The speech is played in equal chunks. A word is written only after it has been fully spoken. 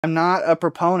I'm not a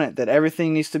proponent that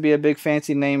everything needs to be a big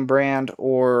fancy name brand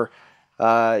or,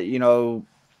 you know,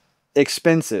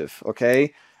 expensive,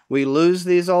 okay? We lose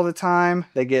these all the time.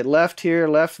 They get left here,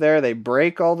 left there. They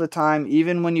break all the time.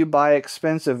 Even when you buy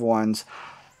expensive ones,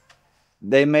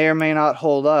 they may or may not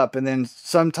hold up. And then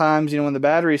sometimes, you know, when the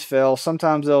batteries fail,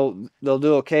 sometimes they'll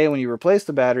do okay when you replace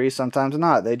the batteries, sometimes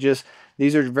not.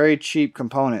 These are very cheap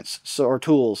components, or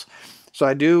tools. So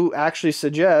I do actually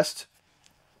suggest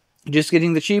just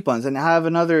getting the cheap ones. And I have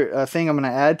another thing I'm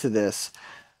going to add to this.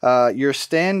 Your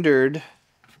standard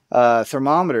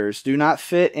thermometers do not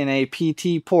fit in a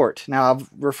PT port. Now, I've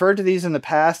referred to these in the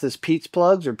past as Pete's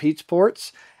plugs or Pete's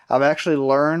ports. I've actually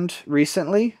learned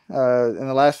recently, in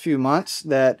the last few months,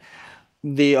 that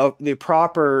the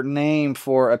proper name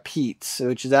for a Pete's,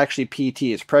 which is actually PT,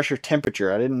 is pressure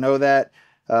temperature. I didn't know that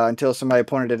until somebody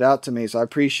pointed it out to me, so I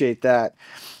appreciate that.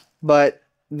 But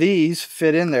these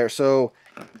fit in there. So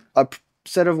a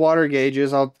set of water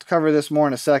gauges, I'll cover this more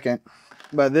in a second,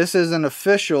 but this is an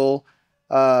official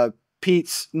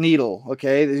Pete's needle.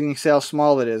 Okay, you can see how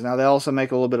small it is. Now they also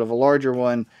make a little bit of a larger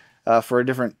one for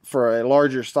a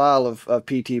larger style of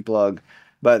PT plug,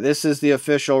 but this is the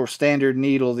official standard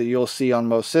needle that you'll see on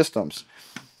most systems.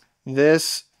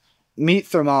 This meat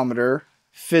thermometer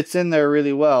fits in there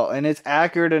really well, and it's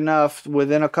accurate enough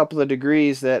within a couple of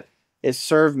degrees that it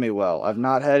served me well. I've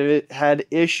not had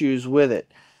issues with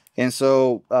it. And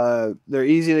so they're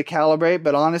easy to calibrate,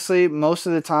 but honestly, most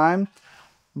of the time,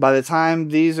 by the time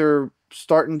these are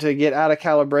starting to get out of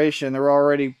calibration, they're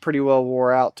already pretty well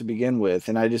wore out to begin with,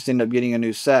 and I just end up getting a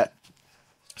new set.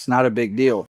 It's not a big deal.